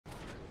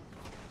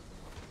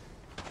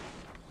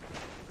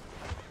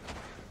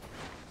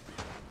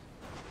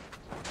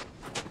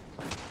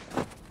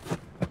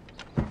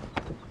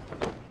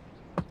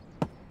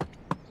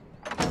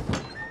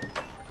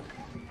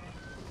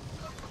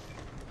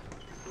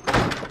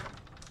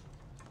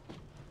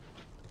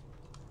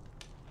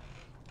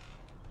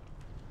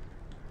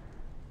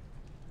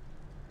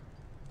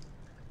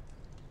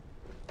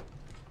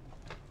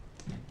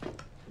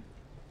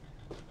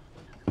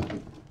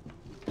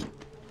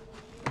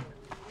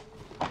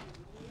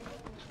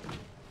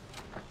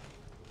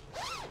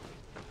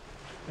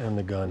And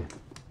the gun.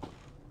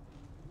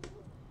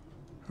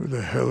 Who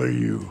the hell are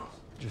you?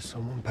 Just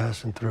someone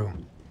passing through.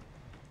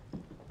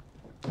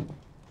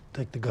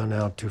 Take the gun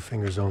out, 2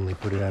 fingers only,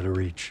 put it out of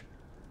reach.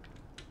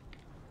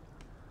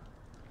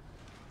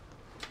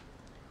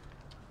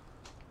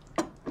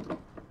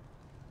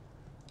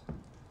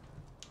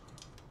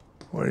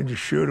 Why did you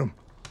shoot him?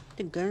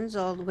 The gun's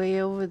all the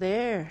way over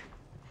there.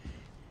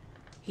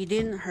 He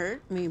didn't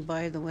hurt me,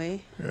 by the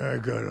way. Yeah, I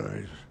got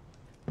eyes.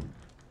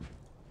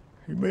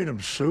 You made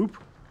him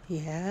soup?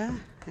 Yeah,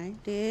 I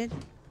did.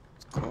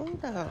 It's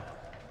cold out.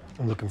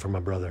 I'm looking for my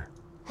brother.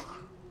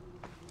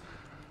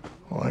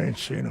 Well, I ain't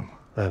seen him.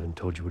 I haven't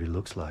told you what he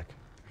looks like.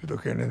 He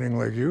look anything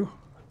like you?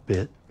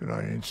 Bit. Then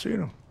I ain't seen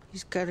him.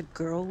 He's got a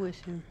girl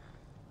with him.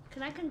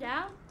 Can I come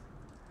down?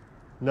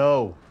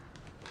 No.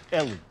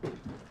 Ellie.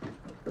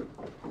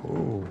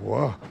 Oh,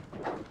 wow.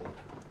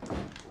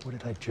 What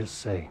did I just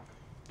say?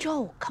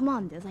 Joe, come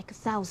on, there's like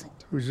 1,000.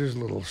 Who's this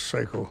little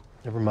psycho?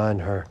 Never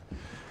mind her.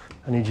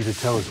 I need you to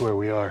tell us where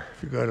we are.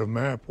 If you got a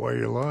map, why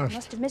you lost?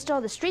 Must have missed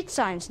all the street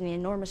signs in the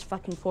enormous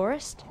fucking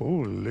forest.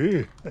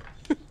 Holy.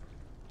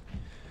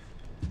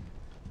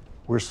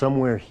 We're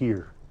somewhere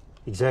here.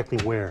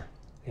 Exactly where?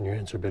 And your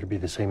answer better be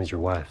the same as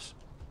your wife's.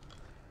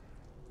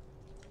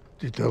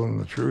 You telling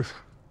the truth?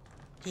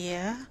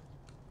 Yeah?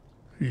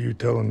 Are you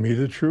telling me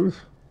the truth?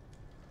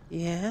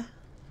 Yeah?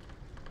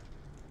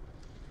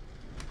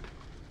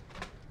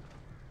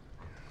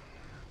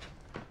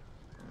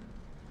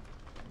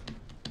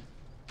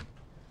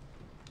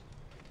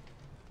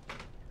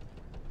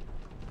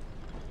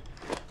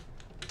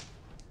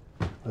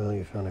 Well,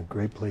 you found a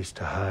great place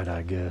to hide,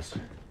 I guess.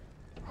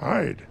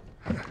 Hide?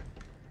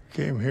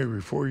 Came here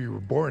before you were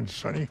born,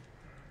 Sonny.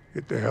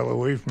 Get the hell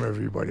away from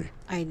everybody.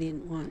 I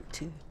didn't want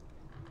to.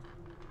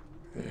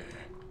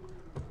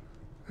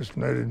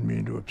 Listen, I didn't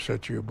mean to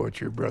upset you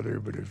about your brother,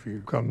 but if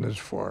you come this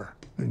far,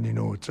 then you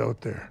know what's out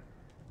there.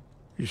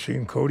 You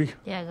seen Cody?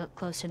 Yeah, I got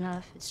close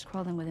enough. It's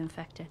crawling with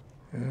infected.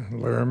 Yeah,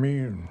 Laramie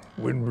and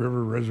Wind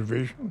River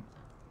Reservation.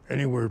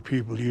 Anywhere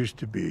people used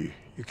to be,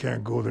 you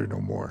can't go there no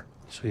more.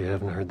 So you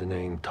haven't heard the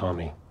name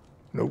Tommy?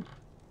 Nope.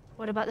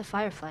 What about the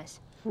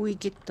fireflies? We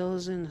get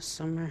those in the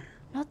summer.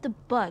 Not the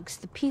bugs,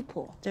 the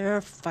people. There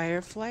are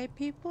firefly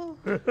people?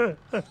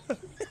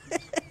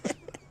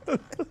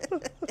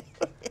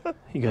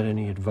 You got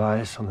any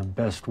advice on the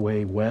best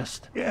way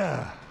west?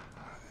 Yeah.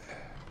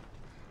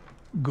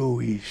 Go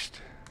east.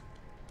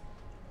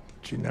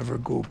 But you never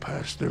go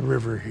past the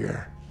river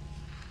here.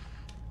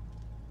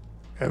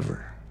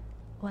 Ever.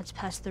 What's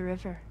past the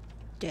river?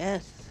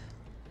 Death.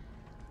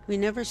 We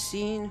never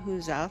seen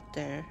who's out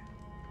there,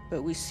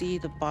 but we see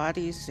the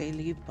bodies they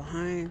leave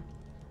behind.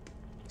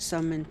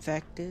 Some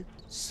infected,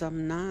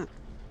 some not.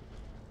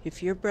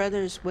 If your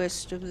brother's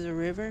west of the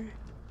river,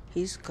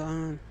 he's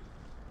gone.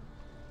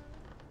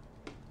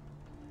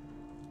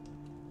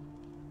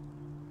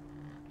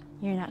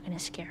 You're not gonna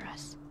scare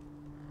us.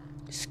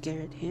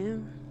 Scared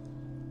him.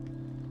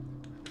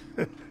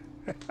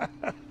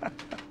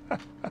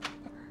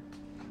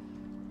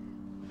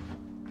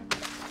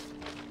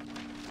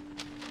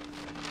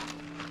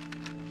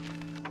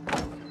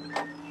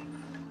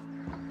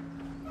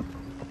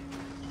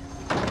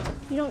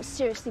 You don't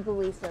seriously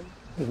believe them?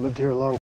 We've lived here a long